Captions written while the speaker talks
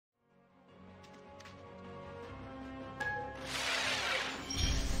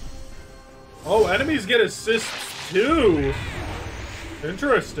Oh, enemies get assists too.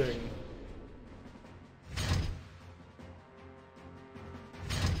 Interesting.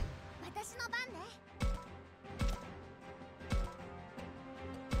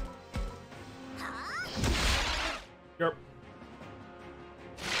 Yep.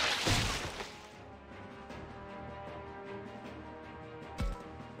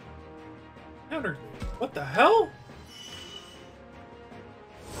 Countered me. What the hell?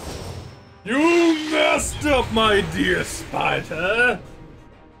 You messed up, my dear spider.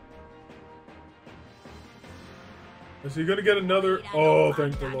 Is he gonna get another? Oh,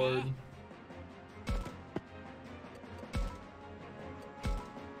 thank the Lord.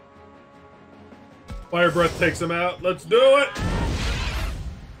 Fire breath takes him out. Let's do it.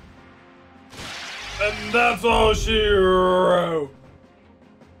 And that's all she wrote.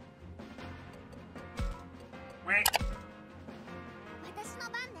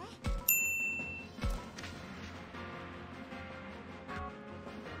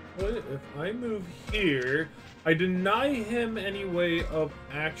 If I move here, I deny him any way of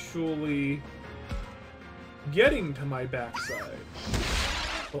actually getting to my backside.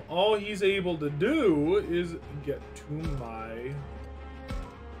 So all he's able to do is get to my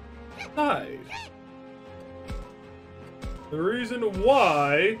side. The reason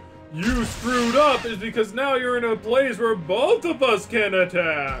why you screwed up is because now you're in a place where both of us can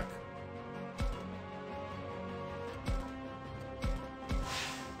attack.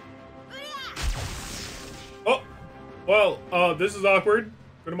 Oh, well, this is awkward.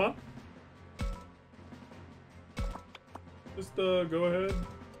 Put him on. Just, go ahead.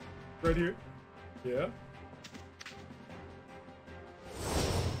 Right here. Yeah.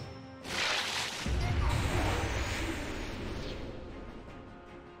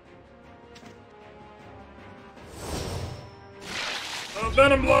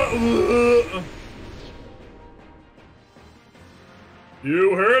 Venom blow.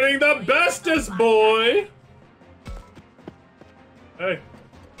 You hurting the bestest, boy. Hey.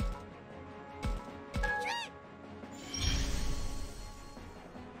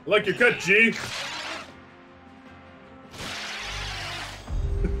 Like your cut, G.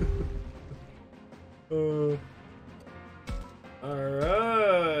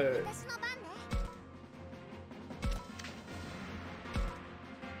 Alright.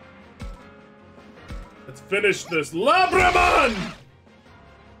 Let's finish this. Labramon!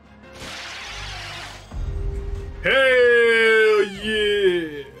 Hell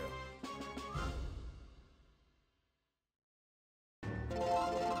yeah!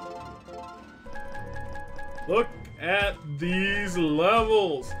 Look at these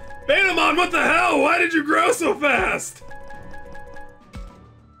levels. Betamon, what the hell? Why did you grow so fast?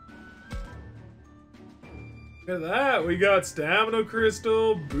 Look at that. We got stamina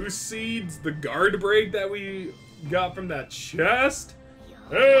crystal, boost seeds, the guard break that we got from that chest.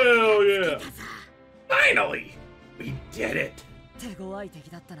 Hell yeah. Finally, we did it.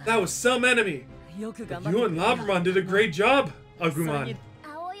 That was some enemy. But you and Labramon did a great job, Agumon.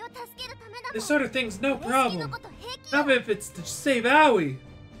 This sort of thing's no problem. Not if it's to save Aoi.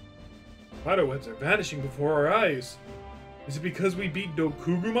 Spiderwebs are vanishing before our eyes. Is it because we beat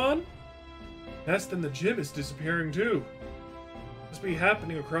Dokugumon? Nest in the gym is disappearing too. Must be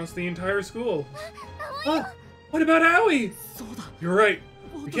happening across the entire school. Oh, what about Aoi? You're right.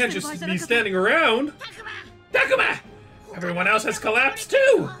 We can't just be standing around. Takuma! Everyone else has collapsed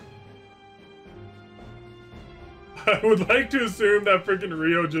too! I would like to assume that freaking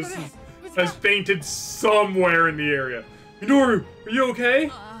Rio just has fainted somewhere in the area. Minoru, are you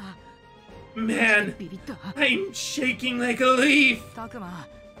okay? Man, I'm shaking like a leaf.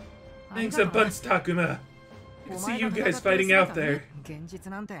 Thanks a bunch, Takuma. I can see you guys fighting out there.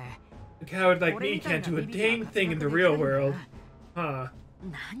 A coward like me can't do a dang thing in the real world. Huh.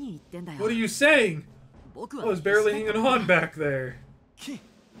 What are you saying? I was barely hanging on back there.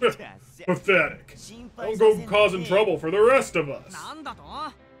 Pathetic. Don't go causing trouble for the rest of us.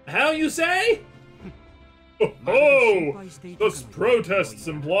 How you say? Oh, those protests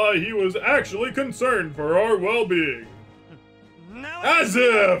imply he was actually concerned for our well-being. As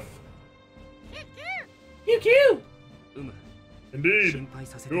if! QQ! Indeed.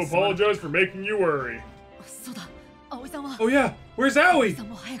 Do apologize for making you worry. Oh yeah, where's Aoi?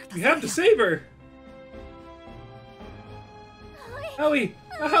 We have to save her. Aoi!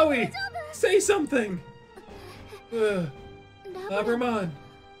 Aoi! Say something! Labramon,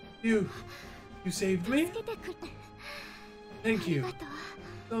 you saved me? Thank you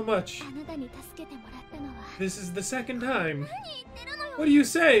so much. This is the second time. What are you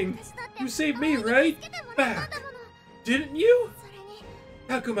saying? You saved me, right? Back. Didn't you?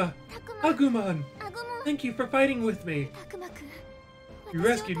 Takuma, Agumon! Thank you for fighting with me. You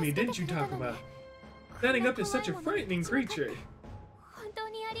rescued me, didn't you, Takuma? Standing up to such a frightening creature.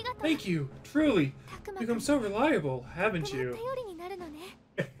 Thank you, truly. You've become so reliable, haven't you?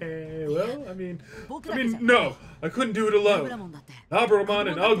 Well, I mean, no, I couldn't do it alone. Labramon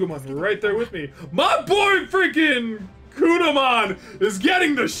and Agumon were right there with me. My boy freaking Kunamon is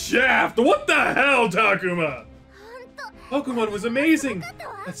getting the shaft! What the hell, Takuma? Agumon was amazing!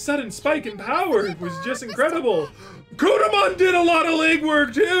 That sudden spike in power was just incredible! Kunamon did a lot of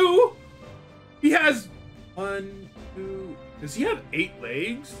legwork too! He has 1, 2... Does he have 8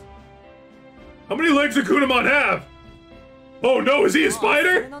 legs? How many legs does Kunamon have? Oh no, is he a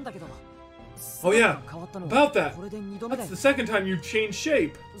spider? Oh yeah, about that. That's the second time you changed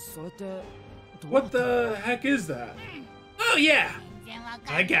shape. What the heck is that? Oh yeah,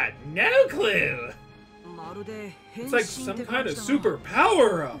 I got no clue. It's like some kind of super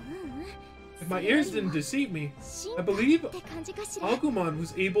power-up. If my ears didn't deceive me, I believe Agumon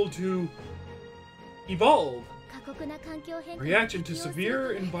was able to evolve. Reaction to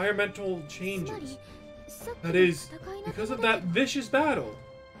severe environmental changes. That is, because of that vicious battle.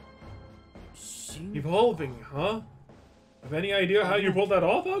 Evolving, huh? Have any idea how you pulled that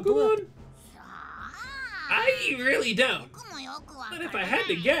off, Agumon? I really don't. But if I had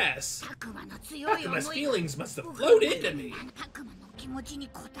to guess, Takuma's feelings must have flowed into me.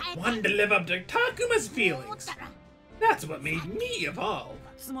 Wanted to live up to Takuma's feelings. That's what made me evolve.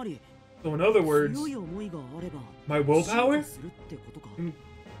 So in other words, my willpower?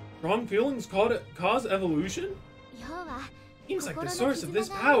 Strong feelings cause evolution? Seems like the source of this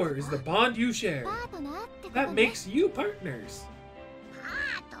power is the bond you share. That makes you partners.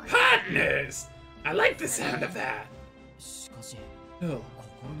 Partners! I like the sound of that. No,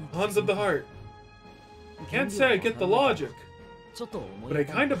 bonds of the heart. I can't say I get the logic, but I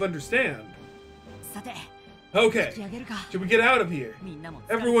kind of understand. Okay, should we get out of here?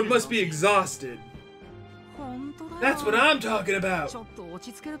 Everyone must be exhausted. That's what I'm talking about.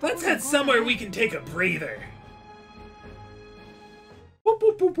 Let's head somewhere we can take a breather.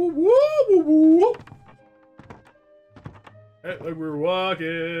 Like we're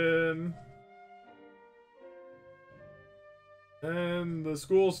walking. And the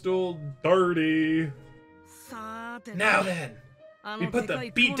school's still dirty. Now then, we put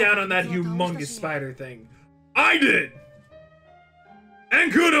the beat down on that humongous spider thing. I did!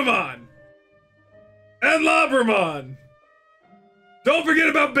 And Kunamon! And Labramon! Don't forget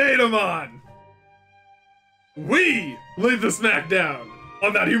about Betamon! We laid the smackdown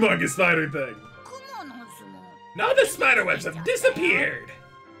on that humongous spider thing. Now the spider webs have disappeared!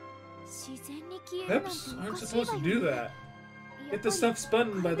 Webs aren't supposed to do that. If the stuff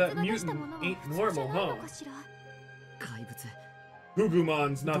spun by that mutant ain't normal, huh?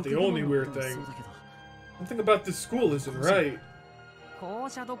 Gugumon's not the only weird thing. Something about this school isn't right.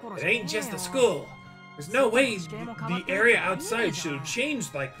 It ain't just the school. There's no way the area outside should have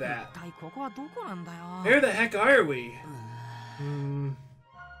changed like that. Where the heck are we?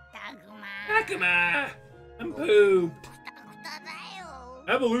 Takuma! I'm pooped.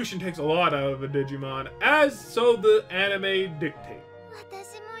 Evolution takes a lot out of a Digimon, as so the anime dictates.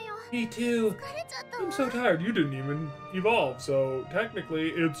 Me too. I'm so tired. You didn't even evolve, so technically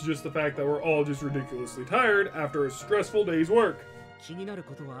it's just the fact that we're all just ridiculously tired after a stressful day's work.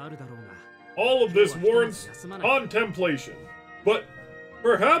 All of this warrants contemplation, but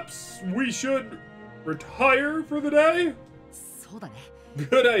perhaps we should retire for the day?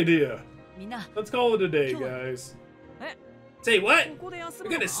 Good idea. Let's call it a day, guys. Say what? We're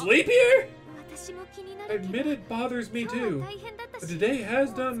gonna sleep here? I admit it bothers me too, but today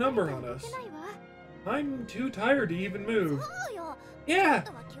has done a number on us. I'm too tired to even move. Yeah,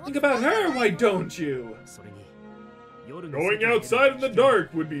 think about her, why don't you? Going outside in the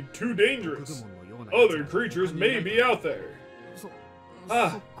dark would be too dangerous. Other creatures may be out there.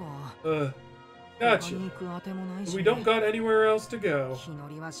 Gotcha. But we don't got anywhere else to go.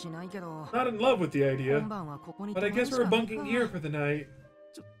 Not in love with the idea, but I guess we're bunking here for the night.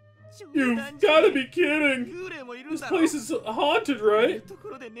 You've gotta be kidding! This place is haunted, right?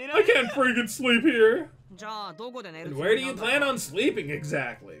 I can't freaking sleep here! And where do you plan on sleeping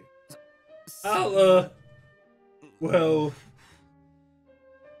exactly? Well...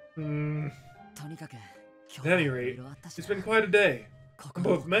 At any rate, it's been quite a day. I'm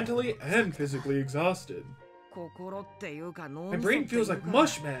both mentally and physically exhausted. My brain feels like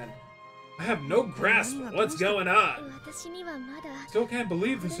mush, man. I have no grasp of what's going on. Still can't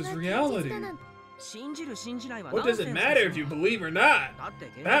believe this is reality. What does it matter if you believe or not?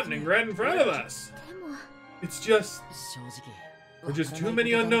 It's happening right in front of us. It's just... There are just too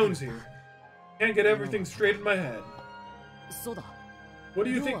many unknowns here. Can't get everything straight in my head. What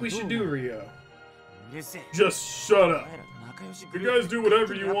do you think we should do, Rio? Just shut up. You guys do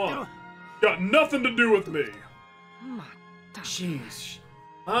whatever you want. Got nothing to do with me. Jeez.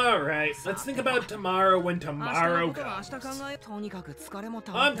 Alright, let's think about tomorrow when tomorrow comes.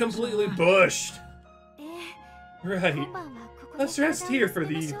 I'm completely bushed. Right. Let's rest here for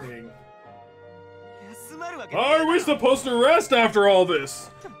the evening. Are we supposed to rest after all this?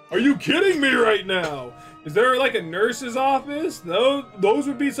 Are you kidding me right now? Is there like a nurse's office? Those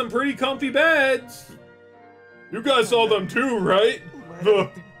would be some pretty comfy beds. You guys saw them too, right? The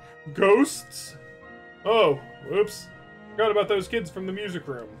ghosts? Oh, whoops. Forgot about those kids from the music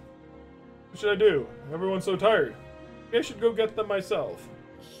room. What should I do? Everyone's so tired. Maybe I should go get them myself.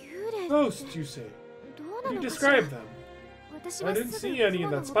 Ghosts, you say? How do you describe them? I didn't see any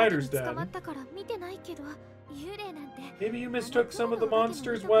in that spider's den. Maybe you mistook some of the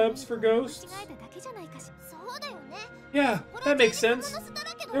monster's webs for ghosts? Yeah, that makes sense.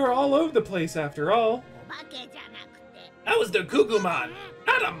 They were all over the place after all. That was the Kugumon,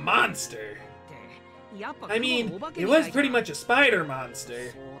 not a monster. I mean, it was pretty much a spider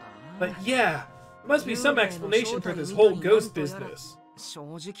monster. But yeah, there must be some explanation for this whole ghost business.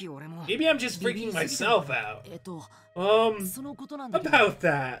 Maybe I'm just freaking myself out. About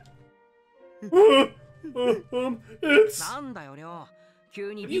that. It's... What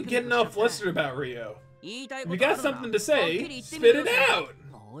are you getting all flustered about, Rio? If you got something to say, spit it out!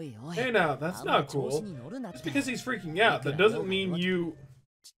 Hey now, that's not cool. Just because he's freaking out, that doesn't mean you...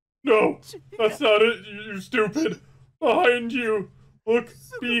 No, that's not it, you stupid. Behind you. Look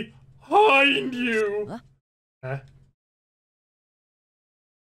behind you. Huh?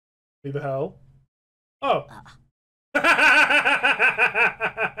 Who the hell? Oh.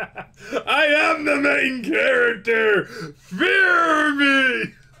 I am the main character! Fear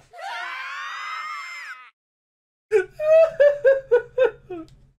me!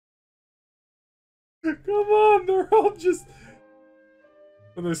 Come on, they're all just...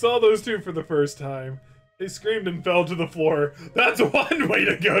 When they saw those two for the first time, they screamed and fell to the floor. That's one way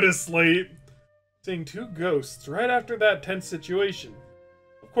to go to sleep! Seeing two ghosts right after that tense situation.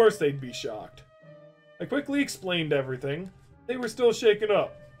 Of course they'd be shocked. I quickly explained everything. They were still shaken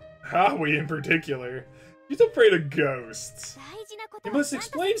up. Howie in particular. He's afraid of ghosts. You must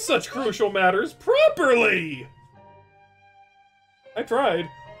explain such crucial matters properly! I tried.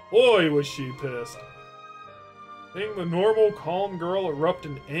 Boy, was she pissed. Seeing the normal, calm girl erupt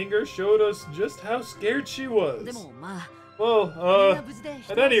in anger showed us just how scared she was. Well,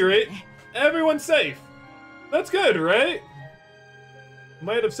 at any rate, everyone's safe. That's good, right?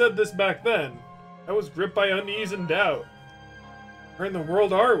 Might have said this back then. I was gripped by unease and doubt. Where in the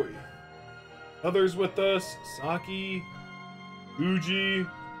world are we? Others with us, Saki, Uji,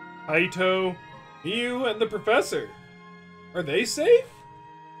 Aito, Miyu, and the professor. Are they safe?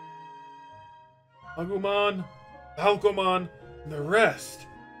 Agumon, Falcomon, and the rest.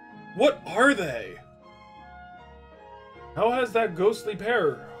 What are they? How has that ghostly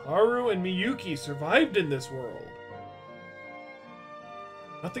pair, Haru and Miyuki, survived in this world?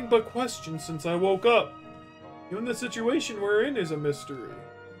 Nothing but questions since I woke up. Even the situation we're in is a mystery.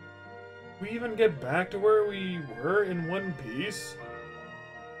 We even get back to where we were in one piece?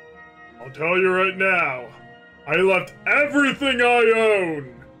 I'll tell you right now, I left everything I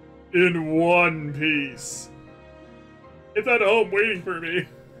own in one piece. It's at home waiting for me.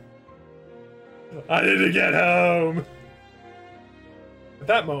 I need to get home. At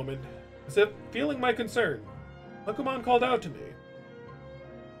that moment, as if feeling my concern, Agumon called out to me.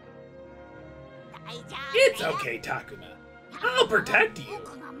 It's okay, Takuma. I'll protect you.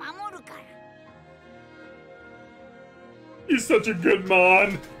 He's such a good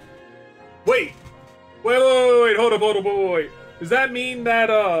mon. Wait, hold up. Does that mean that,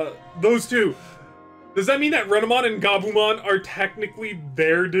 those two, does that mean that Renamon and Gabumon are technically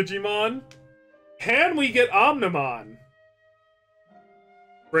their Digimon? Can we get Omnimon?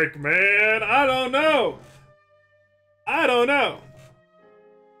 Frick, man, I don't know. How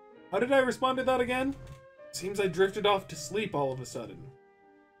did I respond to that again? Seems I drifted off to sleep all of a sudden.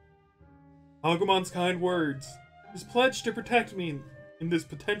 Agumon's kind words, his pledge to protect me in this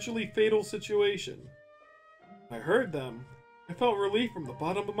potentially fatal situation. I heard them. I felt relief from the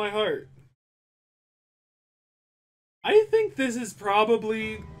bottom of my heart. I think this is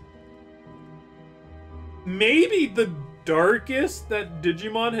probably maybe the darkest that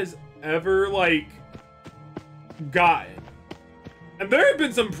Digimon has ever, like, gotten. And there have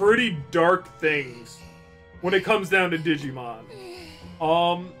been some pretty dark things when it comes down to Digimon.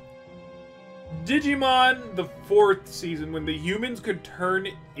 Digimon, the 4th season, when the humans could turn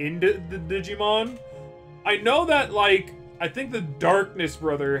into the Digimon, I know that, like, I think the Darkness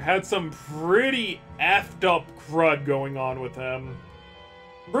brother had some pretty effed up crud going on with him.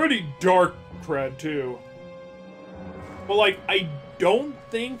 Pretty dark crud, too. But, like, I don't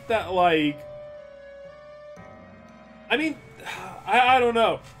think that, like... I mean, I don't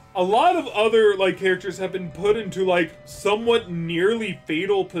know. A lot of other, like, characters have been put into, like, somewhat nearly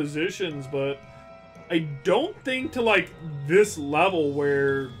fatal positions, but I don't think to, like, this level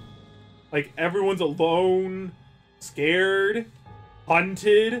where, like, everyone's alone, scared,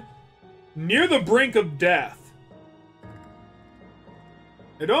 hunted, near the brink of death.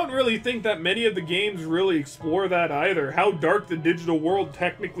 I don't really think that many of the games really explore that either, how dark the digital world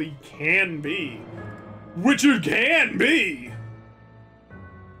technically can be. Which it can be!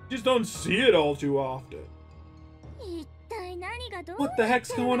 Just don't see it all too often. What the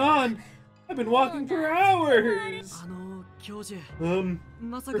heck's going on? I've been walking for hours!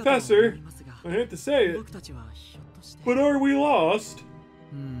 Professor, I hate to say it, but are we lost?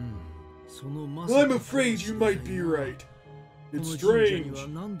 I'm afraid you might be right. It's strange.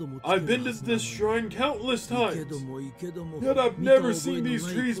 I've been to this shrine countless times, yet I've never seen these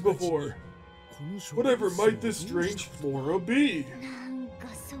trees before. Whatever might this strange flora be?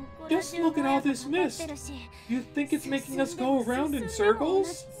 Just look at all this mist. You think it's making us go around in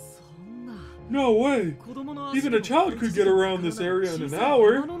circles? No way. Even a child could get around this area in an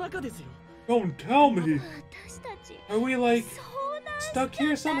hour. Don't tell me. Are we, like, stuck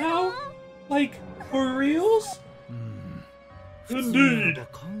here somehow? Like, for reals? Indeed.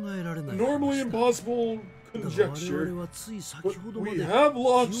 Normally impossible conjecture, but we have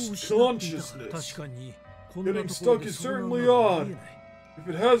lost consciousness. Getting stuck is certainly odd. If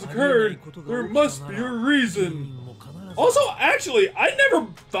it has occurred, there must be a reason. Also, actually, I never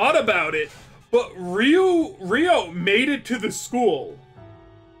thought about it, but Ryo made it to the school.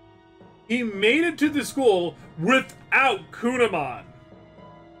 He made it to the school without Kunamon.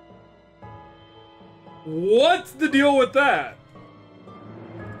 What's the deal with that?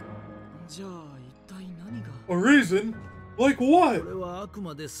 A reason? Like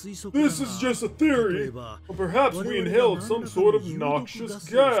what? This is just a theory, or perhaps we inhaled some sort of noxious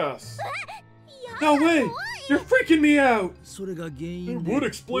gas. No way! You're freaking me out! It would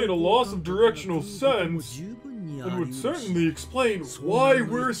explain a loss of directional sense, and would certainly explain why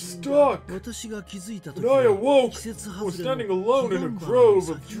we're stuck. When I awoke, I was standing alone in a grove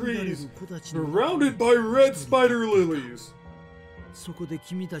of trees, surrounded by red spider lilies.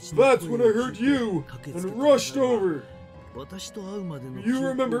 That's when I heard you, and rushed over. You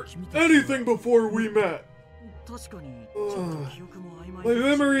remember anything before we met? My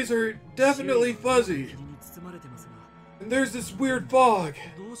memories are definitely fuzzy. And there's this weird fog.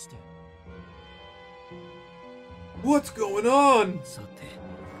 What's going on?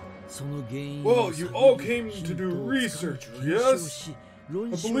 Well, you all came to do research, yes? I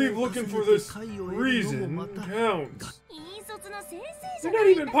believe looking for this reason counts. You're not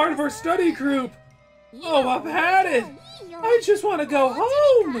even part of our study group! Oh, I've had it! I just want to go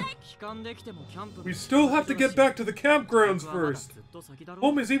home! We still have to get back to the campgrounds first.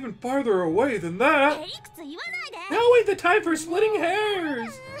 Home is even farther away than that. Now ain't the time for splitting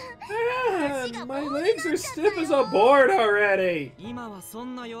hairs! Man, my legs are stiff as a board already!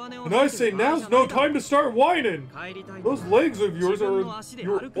 And I say now's no time to start whining! Those legs of yours are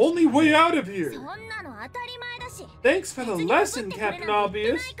your only way out of here! Thanks for the lesson, Captain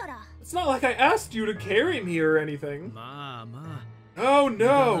Obvious! It's not like I asked you to carry me or anything. Oh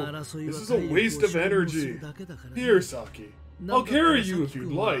no! This is a waste of energy. Here, Saki. I'll carry you if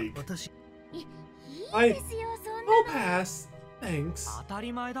you'd like. I'll pass. Thanks.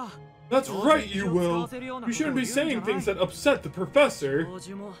 That's right, you will. You shouldn't be saying things that upset the professor.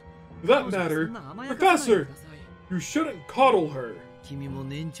 For that matter, Professor, you shouldn't coddle her.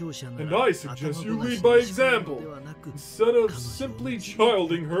 And I suggest you lead by example, instead of simply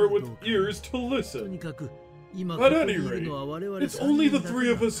childing her with ears to listen. At any rate, it's only the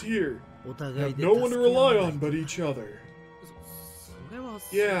three of us here. We have no one to rely on but each other.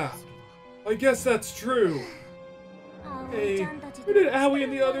 Yeah, I guess that's true. Hey, where did Aoi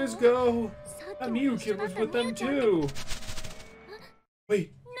and the others go? I knew Kid was with them too.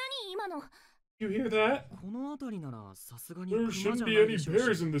 Wait. You hear that? There shouldn't be any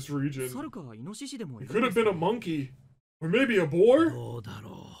bears in this region. It could have been a monkey. Or maybe a boar?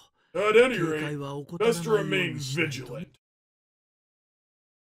 At any rate, best to remain vigilant.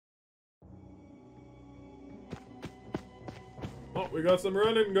 Oh, we got some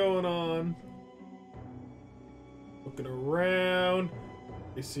running going on. Looking around.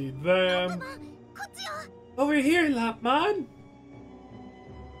 You see them. Over here, Lapmon.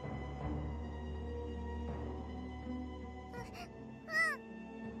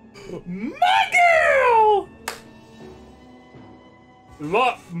 My girl!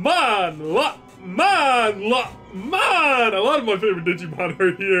 Lapmon! Lapmon! Lapmon! A lot of my favorite Digimon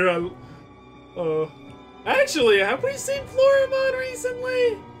are here. Actually, have we seen Floramon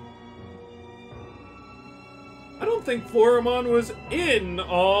recently? I don't think Floramon was in,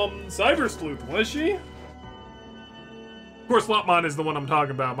 Cyber Sleuth, was she? Of course, Lapmon is the one I'm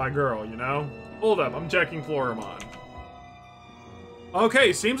talking about, my girl, you know? Hold up, I'm checking Floramon.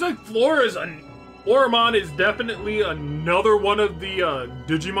 Okay, seems like Floramon is definitely another one of the,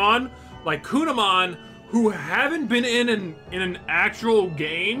 Digimon, like Kunamon, who haven't been in an actual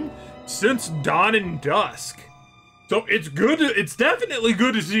game since Dawn and Dusk. So it's definitely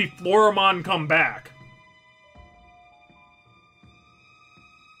good to see Floramon come back.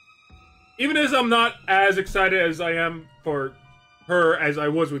 Even as I'm not as excited as I am for her as I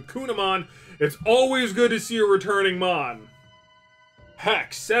was with Kunamon, it's always good to see a returning Mon.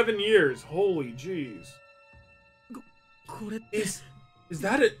 Heck, 7 years, holy jeez. Is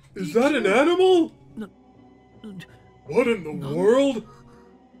that an animal? What in the world?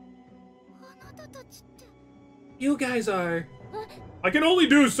 You guys are... I can only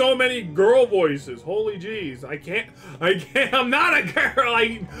do so many girl voices. Holy jeez. I can't, I'm not a girl.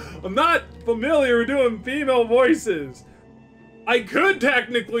 I'm not familiar with doing female voices. I could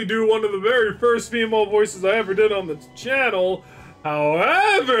technically do one of the very first female voices I ever did on the channel.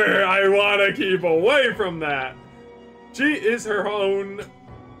 However, I want to keep away from that. She is her own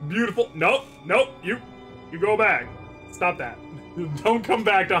beautiful... Nope, you go back. Stop that. Don't come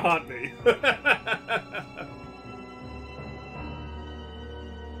back to haunt me.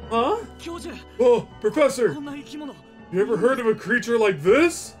 Huh? Oh, Professor! You ever heard of a creature like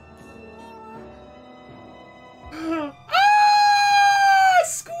this? Ah!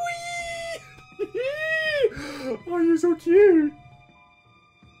 Squee! Oh, you're so cute!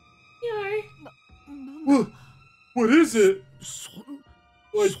 What is it?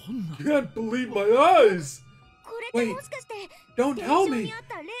 I can't believe my eyes! Wait, don't tell me!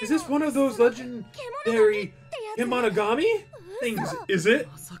 Is this one of those legendary Kemonogami things, is it?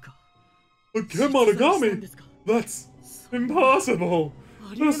 A Kemonogami? That's impossible!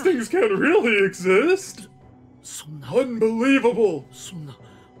 Those things can't really exist! Unbelievable!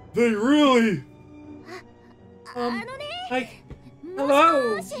 They really...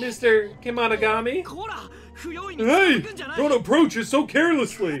 hello, Mr. Kemonogami? Hey! Don't approach it so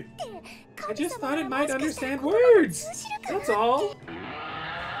carelessly! I just thought it might understand words! That's all!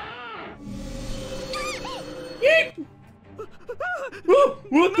 Yeet! Oh,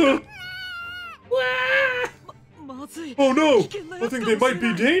 what the? Oh no! I think they might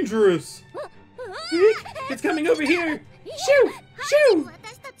be dangerous! Eek! It's coming over here! Shoo! Shoo!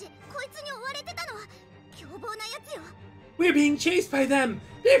 We're being chased by them!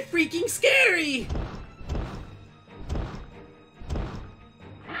 They're freaking scary!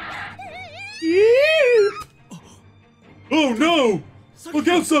 Yeep! Oh no! Look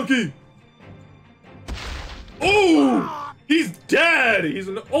out, Saki! Oh! He's dead! He's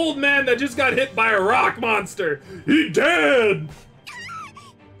an old man that just got hit by a rock monster! He's dead!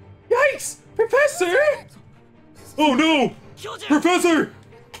 Yikes! Professor! Oh no! Professor!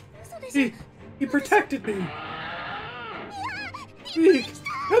 He protected me! Eek!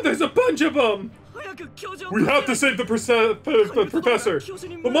 And there's a bunch of them! We have to save the professor!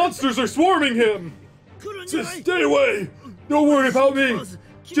 The monsters are swarming him! Just stay away! Don't worry about me!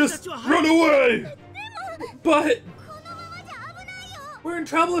 Just run away! But... we're in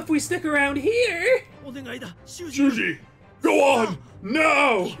trouble if we stick around here! Shuji! Go on!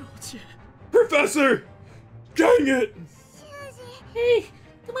 Now! Professor! Dang it! Hey!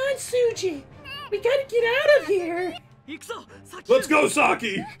 Come on, Suji! We gotta get out of here! Let's go,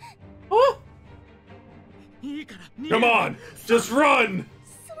 Saki! Huh? Come on! Just run!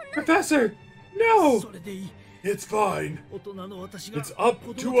 Professor! No! It's fine. It's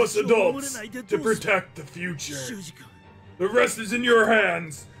up to us adults to protect the future. The rest is in your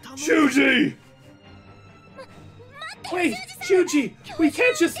hands. Shuji! Wait, Shuji! We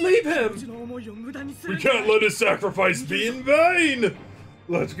can't just leave him! We can't let his sacrifice be in vain!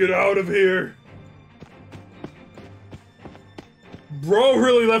 Let's get out of here. Bro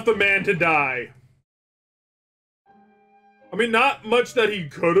really left the man to die. I mean, not much that he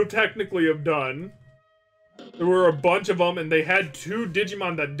could have technically have done. There were a bunch of them, and they had two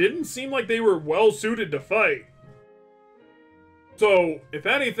Digimon that didn't seem like they were well suited to fight. So, if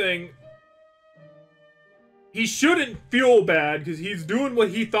anything, he shouldn't feel bad because he's doing what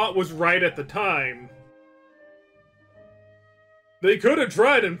he thought was right at the time. They could have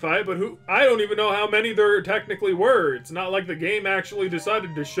tried and fight, but I don't even know how many there technically were. It's not like the game actually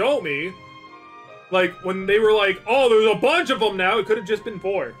decided to show me. Like, when they were like, oh, there's a bunch of them now, it could have just been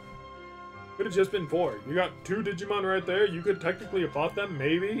 4. Could have just been 4. You got 2 Digimon right there. You could technically have fought them,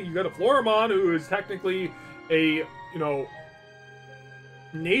 maybe. You got a Floramon, who is technically a, you know,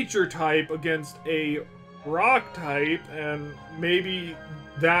 nature type against a rock type, and maybe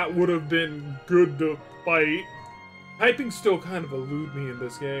that would have been good to fight. Typing still kind of elude me in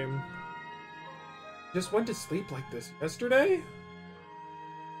this game. Just went to sleep like this yesterday?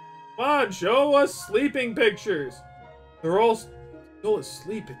 Come on, show us sleeping pictures. They're all still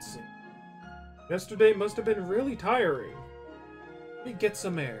asleep, it seems. Yesterday must have been really tiring. Let me get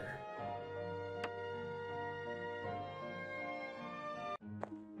some air.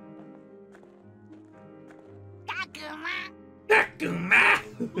 Takuma!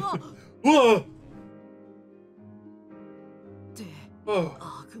 Whoa!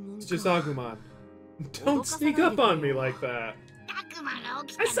 Oh, it's just Agumon. Don't sneak up on me like that.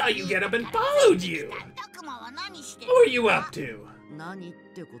 I saw you get up and followed you. What were you up to?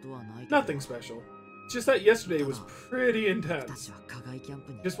 Nothing special. It's just that yesterday was pretty intense.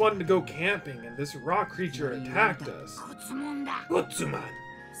 Just wanted to go camping and this rock creature attacked us. Gotsumon.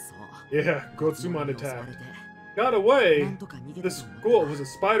 Yeah, Gotsumon attacked. Got away. The school was a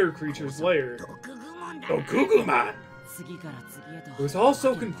spider creature's lair. Gokugumon! It was all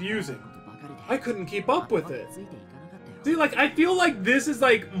so confusing. I couldn't keep up with it. See, like, I feel like this is,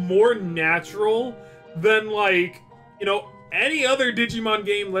 like, more natural than, like, you know, any other Digimon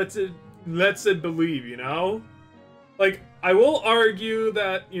game lets it believe, you know? Like, I will argue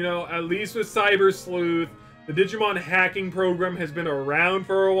that, you know, at least with Cyber Sleuth, the Digimon hacking program has been around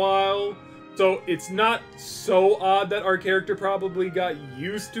for a while, so it's not so odd that our character probably got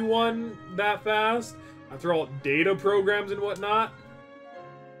used to one that fast, after all data programs and whatnot.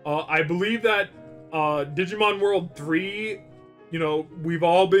 I believe that Digimon World 3, you know,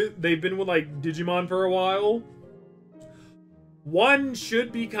 they've been with, like, Digimon for a while. 1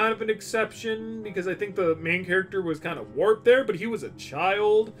 should be kind of an exception, because I think the main character was kind of warped there, but he was a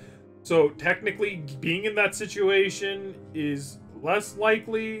child. So, technically, being in that situation is less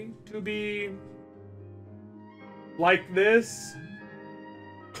likely to be like this.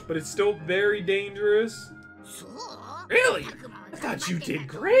 But it's still very dangerous. Really? I thought you did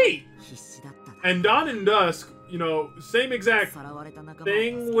great! And Dawn and Dusk, you know, same exact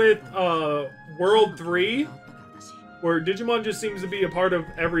thing with World 3, where Digimon just seems to be a part of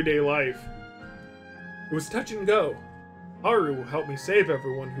everyday life. It was touch and go. Haru helped me save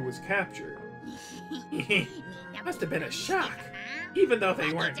everyone who was captured. Must have been a shock, even though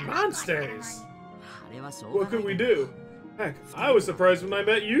they weren't monsters. What could we do? Heck, I was surprised when I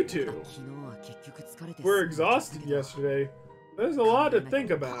met you two. We're exhausted yesterday. There's a lot to think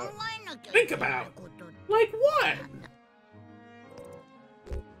about. Think about? Like what?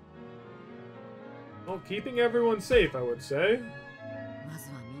 Well, keeping everyone safe, I would say.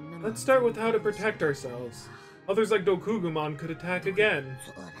 Let's start with how to protect ourselves. Others like Dokugumon could attack again.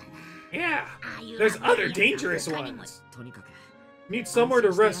 Yeah, there's other dangerous ones. Need somewhere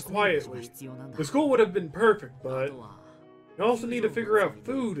to rest quietly. The school would have been perfect, but we also need to figure out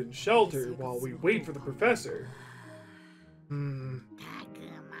food and shelter while we wait for the professor.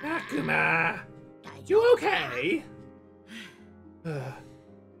 Takuma, you okay?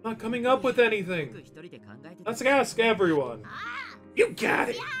 Not coming up with anything. Let's ask everyone. You got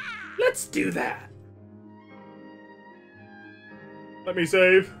it. Let's do that. Let me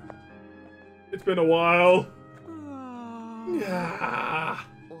save. It's been a while.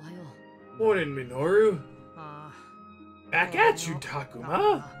 Morning, Minoru. Back at you,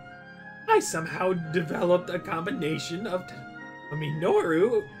 Takuma. I somehow developed a combination of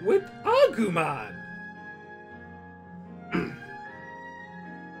Minoru with Agumon.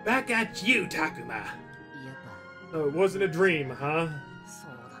 Back at you, Takuma. Oh, it wasn't a dream, huh?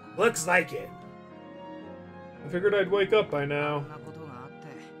 Looks like it. I figured I'd wake up by now.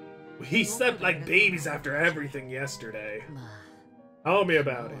 We slept like babies after everything yesterday. Tell me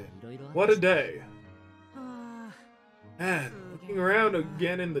about it. What a day. Man, looking around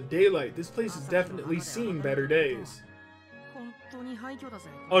again in the daylight, this place has definitely seen better days.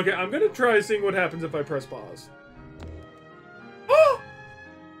 Okay, I'm gonna try seeing what happens if I press pause. Oh!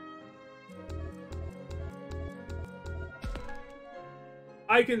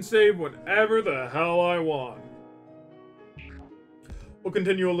 I can save whenever the hell I want. We'll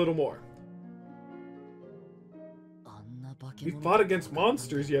continue a little more. We fought against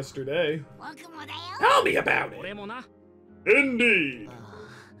monsters yesterday. Tell me about it! Indeed!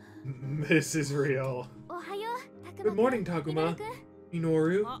 This is real. Good morning, Takuma.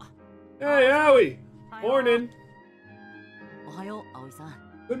 Minoru. Hey, Aoi! Morning!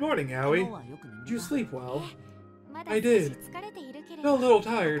 Good morning, Aoi. Did you sleep well? I did. Felt a little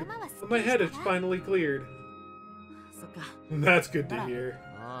tired, but my head is finally cleared. That's good to hear.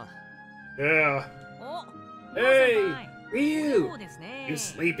 Yeah. Hey! Ryu! You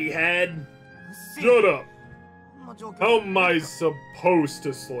sleepyhead! Shut up! How am I supposed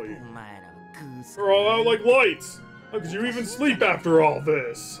to sleep? We're all out like lights! How could you even sleep after all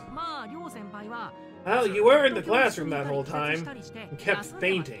this? Well, you were in the classroom that whole time and kept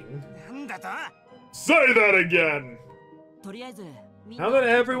fainting. Say that again! Now that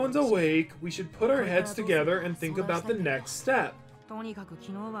everyone's awake, we should put our heads together and think about the next step.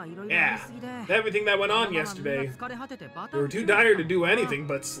 Yeah, everything that went on yesterday. We were too tired to do anything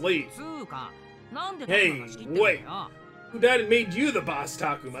but sleep. Hey, wait. Who died and made you the boss,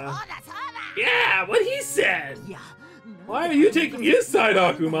 Takuma? Yeah, what he said! Why are you taking his side,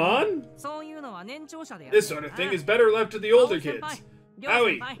 Akumon? This sort of thing is better left to the older kids.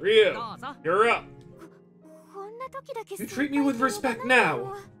 Aoi, Ryu, you're up. You treat me with respect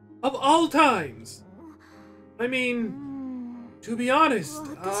now. Of all times. I mean, to be honest,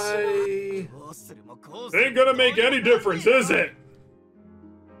 Ain't gonna make any difference, is it?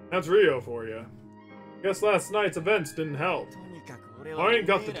 That's Rio for you. Guess last night's events didn't help. I ain't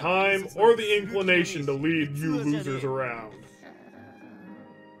got the time or the inclination to lead you losers around.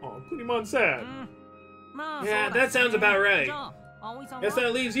 Oh, Kunimon sad. Yeah, that sounds about right. Guess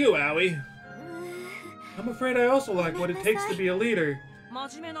that leaves you, Aoi. I'm afraid I also lack what it takes to be a leader.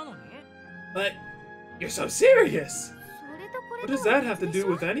 But you're so serious. What does that have to do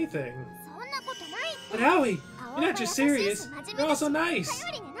with anything? But Aoi, you're not just serious, you're also nice.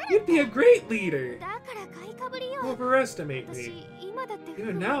 You'd be a great leader. You overestimate me.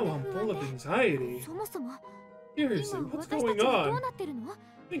 Even now I'm full of anxiety. Seriously, what's going on?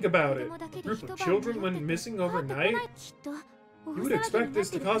 Think about it. A group of children went missing overnight? You would expect this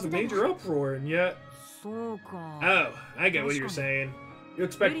to cause a major uproar, and yet... Oh, I get what you're saying. You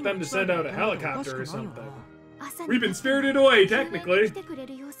expect them to send out a helicopter or something. We've been spirited away, technically.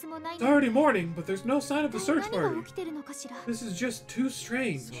 It's already morning, but there's no sign of the search party. This is just too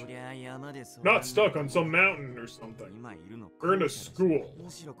strange. Not stuck on some mountain or something. We're in a school.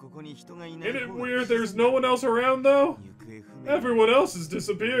 Isn't it weird there's no one else around, though? Everyone else has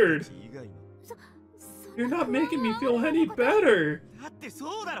disappeared. You're not making me feel any better.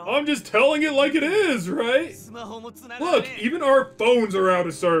 I'm just telling it like it is, right? Look, even our phones are out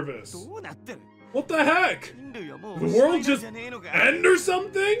of service. What the heck? The world just end or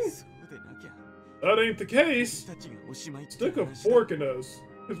something? That ain't the case. Stick a fork in us,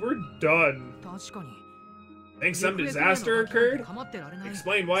 because we're done. Think some disaster occurred?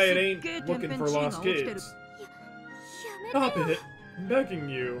 Explain why it ain't looking for lost kids. Stop it. I'm begging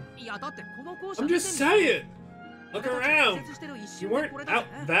you. I'm just saying. Look around. You weren't out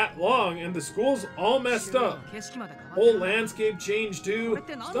that long, and the school's all messed up. Whole landscape changed too.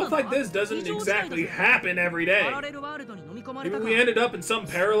 Stuff like this doesn't exactly happen every day. Maybe we ended up in some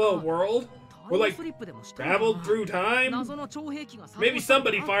parallel world? Or like, traveled through time? Maybe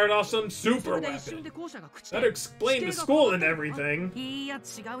somebody fired off some super weapon. That'd explain the school and everything.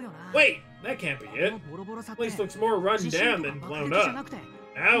 Wait, that can't be it. The place looks more run down than blown up.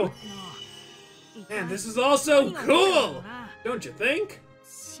 Ow. Man, this is all so cool! Don't you think?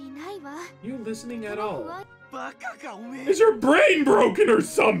 You listening at all? Is your brain broken or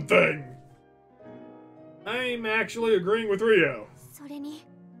something? I'm actually agreeing with Rio.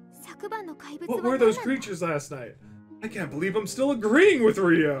 What were those creatures last night? I can't believe I'm still agreeing with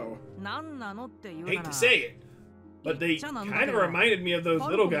Rio. Hate to say it, but they kind of reminded me of those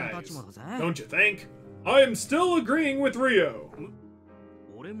little guys. Don't you think? I am still agreeing with Rio.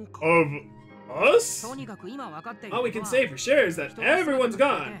 Of us? All we can say for sure is that everyone's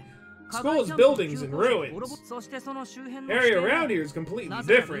gone. School's buildings in ruins. The area around here is completely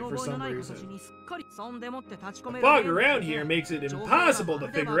different for some reason. The fog around here makes it impossible to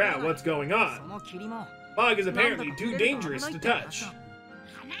figure out what's going on. Fog is apparently too dangerous to touch.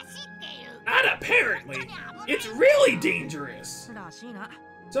 Not apparently! It's really dangerous!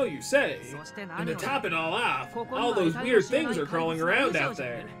 So you say. And to top it all off, all those weird things are crawling around out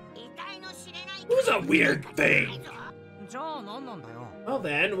there. Who's a weird thing? Well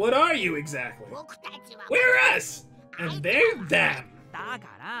then, what are you exactly? We're us! And they're them!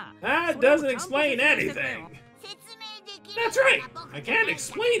 That doesn't explain anything! That's right! I can't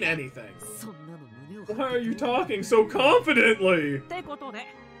explain anything! Why are you talking so confidently?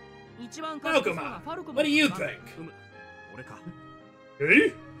 Pokemon, what do you think?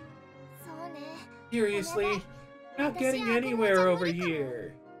 Hey? Seriously? Not getting anywhere over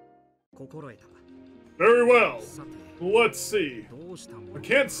here. Very well. Let's see. I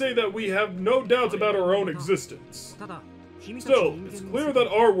can't say that we have no doubts about our own existence. Still, it's clear that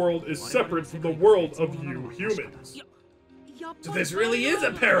our world is separate from the world of you humans. So this really is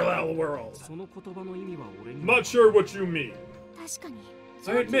a parallel world. I'm not sure what you mean.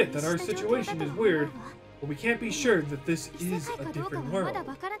 I admit that our situation is weird, but we can't be sure that this is a different world.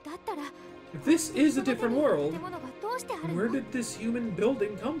 If this is a different world, then where did this human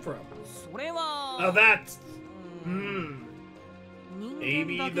building come from? Oh, that's...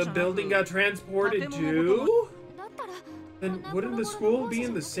 Maybe the building got transported too? Then wouldn't the school be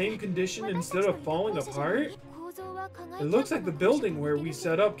in the same condition instead of falling apart? It looks like the building where we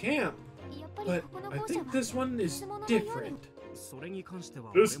set up camp, but I think this one is different.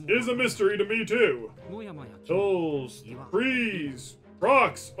 This is a mystery to me too. Hills, trees,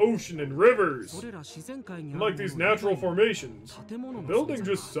 rocks, ocean, and rivers. Unlike these natural formations, the building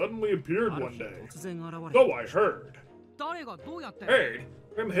just suddenly appeared one day. So I heard. Heard?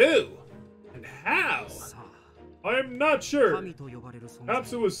 From who? And how? I am not sure.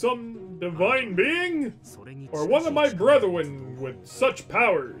 Perhaps it was some divine being? Or one of my brethren with such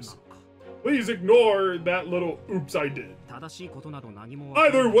powers. Please ignore that little oops I did.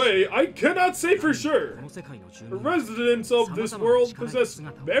 Either way, I cannot say for sure. The residents of this world possess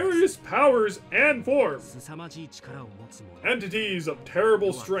various powers and forms. Entities of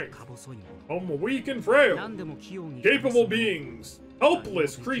terrible strength. Some weak and frail. Capable beings.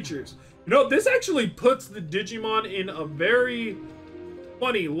 Helpless creatures. You know, this actually puts the Digimon in a very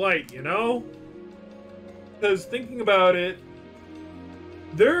funny light, you know? Because thinking about it,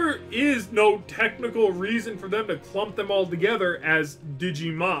 there is no technical reason for them to clump them all together as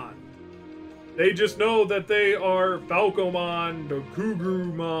Digimon. They just know that they are Falcomon,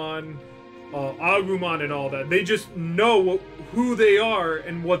 Dokugumon, Agumon, and all that. They just know who they are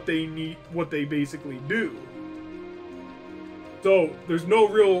and what they need, what they basically do. So there's no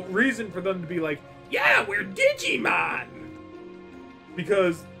real reason for them to be like, yeah, we're Digimon!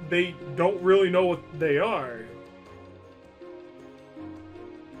 Because they don't really know what they are.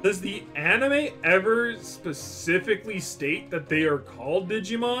 Does the anime ever specifically state that they are called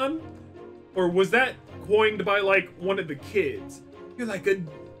Digimon? Or was that coined by, like, one of the kids? You're like a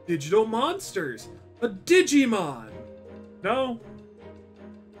digital monsters. A Digimon. No?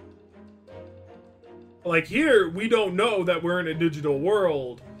 Like here, we don't know that we're in a digital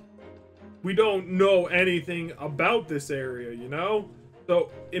world. We don't know anything about this area, you know?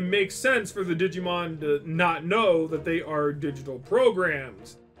 So it makes sense for the Digimon to not know that they are digital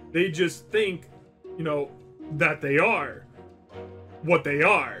programs. They just think, you know, that they are what they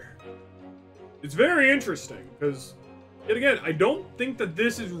are. It's very interesting, because, yet again, I don't think that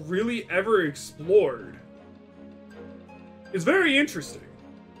this is really ever explored. It's very interesting.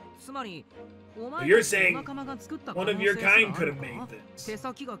 So you're saying one of your kind could have made this.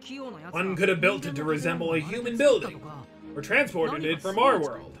 One could have built it to resemble a human building, or transported it from our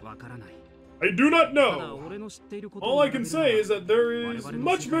world. I do not know. All I can say is that there is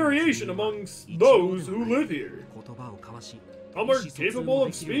much variation amongst those who live here. Some are capable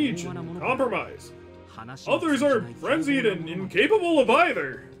of speech and compromise. Others are frenzied and incapable of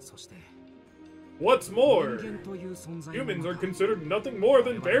either. What's more, humans are considered nothing more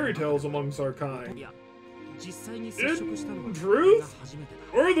than fairy tales amongst our kind. In truth,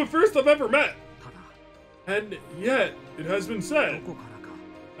 we're the first I've ever met. And yet, it has been said,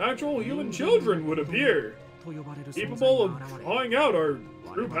 actual human children would appear, capable of drawing out our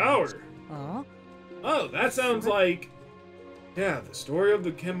true power. Oh, that sounds like, yeah, the story of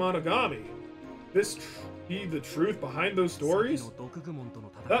the Kemonogami. This be the truth behind those stories?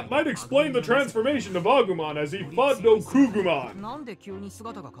 That might explain the transformation of Agumon as he fought Dokugumon.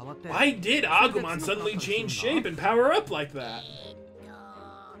 Why did Agumon suddenly change shape and power up like that?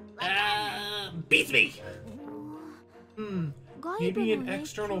 Beats me! Maybe an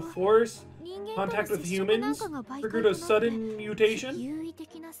external force, contact with humans, triggered a sudden mutation?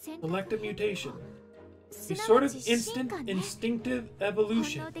 Selective mutation. A sort of instant, instinctive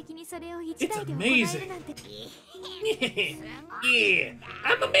evolution. It's amazing! Yeah,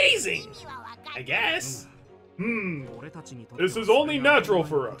 I'm amazing! I guess. This is only natural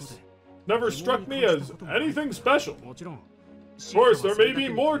for us. Never struck me as anything special. Of course, there may be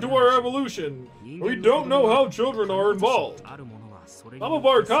more to our evolution. We don't know how children are involved. Some of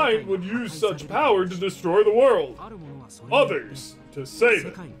our kind would use such power to destroy the world. Others, to save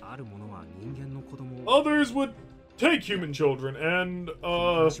it. others would take human children, and,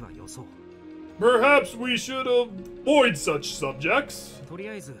 perhaps we should avoid such subjects.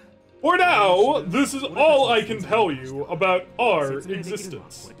 For now, this is all I can tell you about our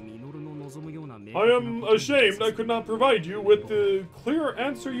existence. I am ashamed I could not provide you with the clear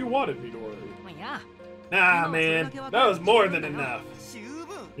answer you wanted, Minoru. Nah, man, that was more than enough.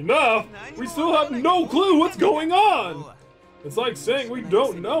 Enough? We still have no clue what's going on! It's like saying we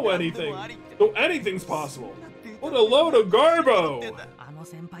don't know anything, so anything's possible. What a load of garbo!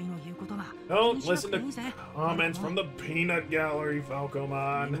 Don't listen to comments from the peanut gallery,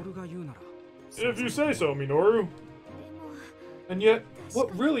 Falcomon. If you say so, Minoru. And yet,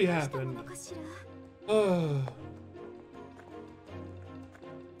 what really happened?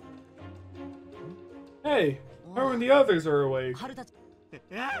 Hey, how when the others are awake?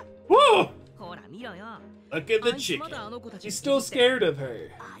 Whoa! Look at the chicken. He's still scared of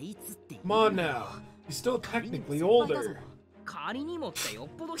her. Come on now. He's still technically older.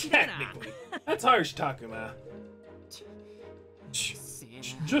 Technically. That's harsh, Takuma.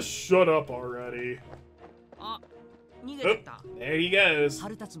 Just shut up already. Oh, there he goes.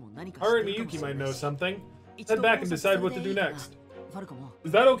 Haru and Miyuki might know something. Head back and decide what to do next.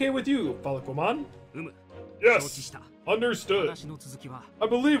 Is that okay with you, Falcomon? Yes. Understood. I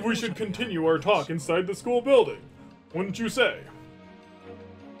believe we should continue our talk inside the school building. Wouldn't you say?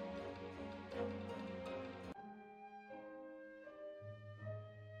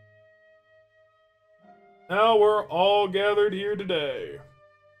 Now we're all gathered here today.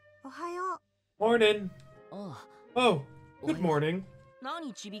 Morning. Oh, good morning.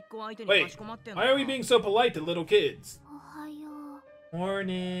 Wait, why are we being so polite to little kids?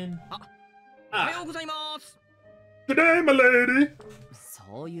 Morning. Today, my lady.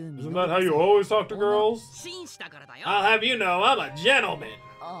 Isn't that how you always talk to girls? I'll have you know, I'm a gentleman.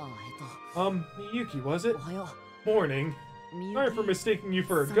 Miyuki, was it? Morning. Sorry for mistaking you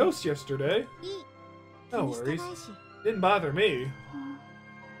for a ghost yesterday. No worries. Didn't bother me.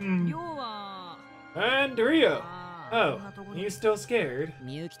 And Rio. Oh, you still scared?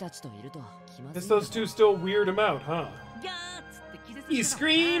 Guess those two still weird him out, huh? He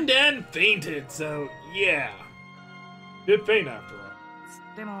screamed and fainted, so yeah. Did faint after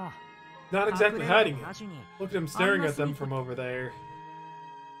all. Not exactly hiding it. Look at him staring at them from over there.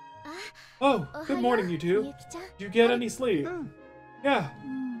 Oh, good morning, you two. Did you get any sleep? Yeah.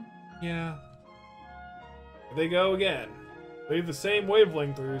 Yeah. There they go again. They have the same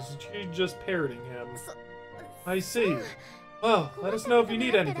wavelength as she's just parroting him. I see. Well, let us know if you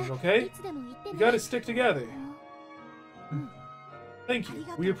need anything, okay? You gotta stick together. Thank you.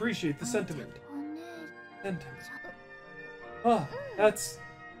 We appreciate the sentiment. Ah, that's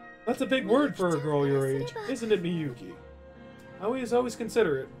a big word for a girl your age, isn't it, Miyuki? I always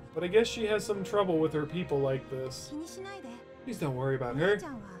consider it, but I guess she has some trouble with her people like this. Please don't worry about her.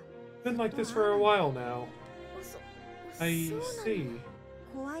 Been like this for a while now. I see.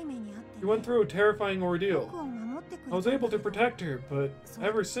 She went through a terrifying ordeal. I was able to protect her, but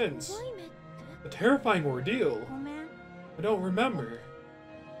ever since... A terrifying ordeal? I don't remember.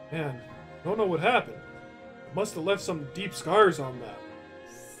 Man, I don't know what happened. It must have left some deep scars on that.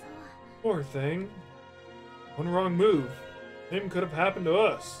 Poor thing. One wrong move. Same could have happened to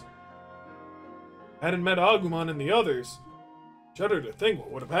us. Hadn't met Agumon and the others. Shudder to think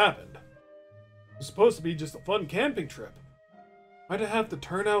what would have happened. It was supposed to be just a fun camping trip. Why'd it have to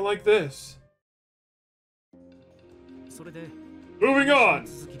turn out like this? Moving on!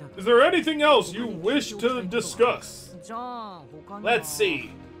 Is there anything else you wish to discuss? Let's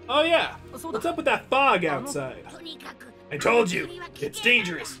see. Oh yeah, what's up with that fog outside? I told you, it's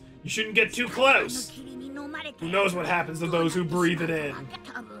dangerous. You shouldn't get too close. Who knows what happens to those who breathe it in?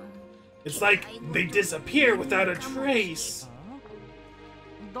 It's like they disappear without a trace.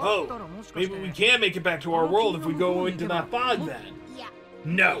 Oh, maybe we can make it back to our world if we go into that fog then.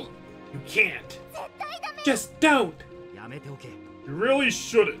 No, you can't. Just don't. You really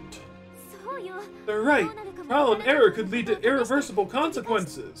shouldn't. They're right. Trial and error could lead to irreversible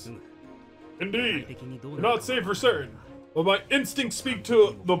consequences. Indeed. You're not safe for certain, but my instincts speak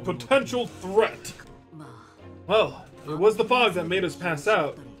to the potential threat. Well, it was the fog that made us pass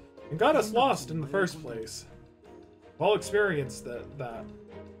out and got us lost in the first place. We've all experienced that.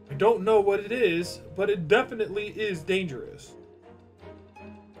 I don't know what it is, but it definitely is dangerous.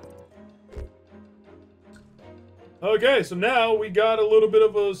 Okay, so now we got a little bit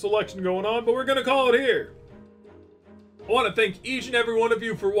of a selection going on, but we're gonna call it here. I want to thank each and every one of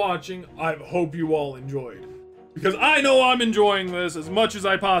you for watching. I hope you all enjoyed, because I know I'm enjoying this as much as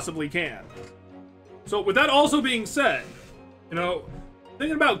I possibly can. So with that also being said, you know,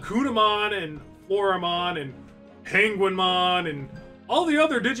 thinking about Kunamon and Floramon and Penguinmon and all the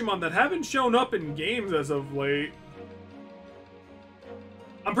other Digimon that haven't shown up in games as of late.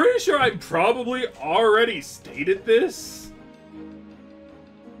 I'm pretty sure I probably already stated this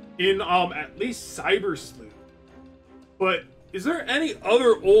in at least Cyber Sleuth. But is there any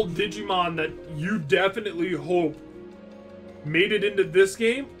other old Digimon that you definitely hope made it into this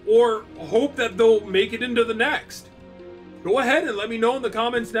game, or hope that they'll make it into the next? Go ahead and let me know in the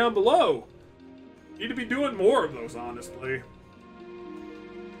comments down below. Need to be doing more of those, honestly.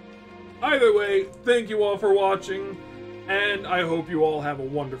 Either way, thank you all for watching, and I hope you all have a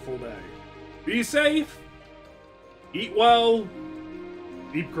wonderful day. Be safe, eat well,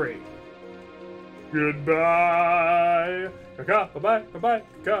 sleep great. Goodbye. Kaka, bye-bye, bye-bye,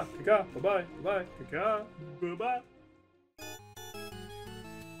 kaka, kaka, bye-bye, bye-bye, kaka, bye-bye.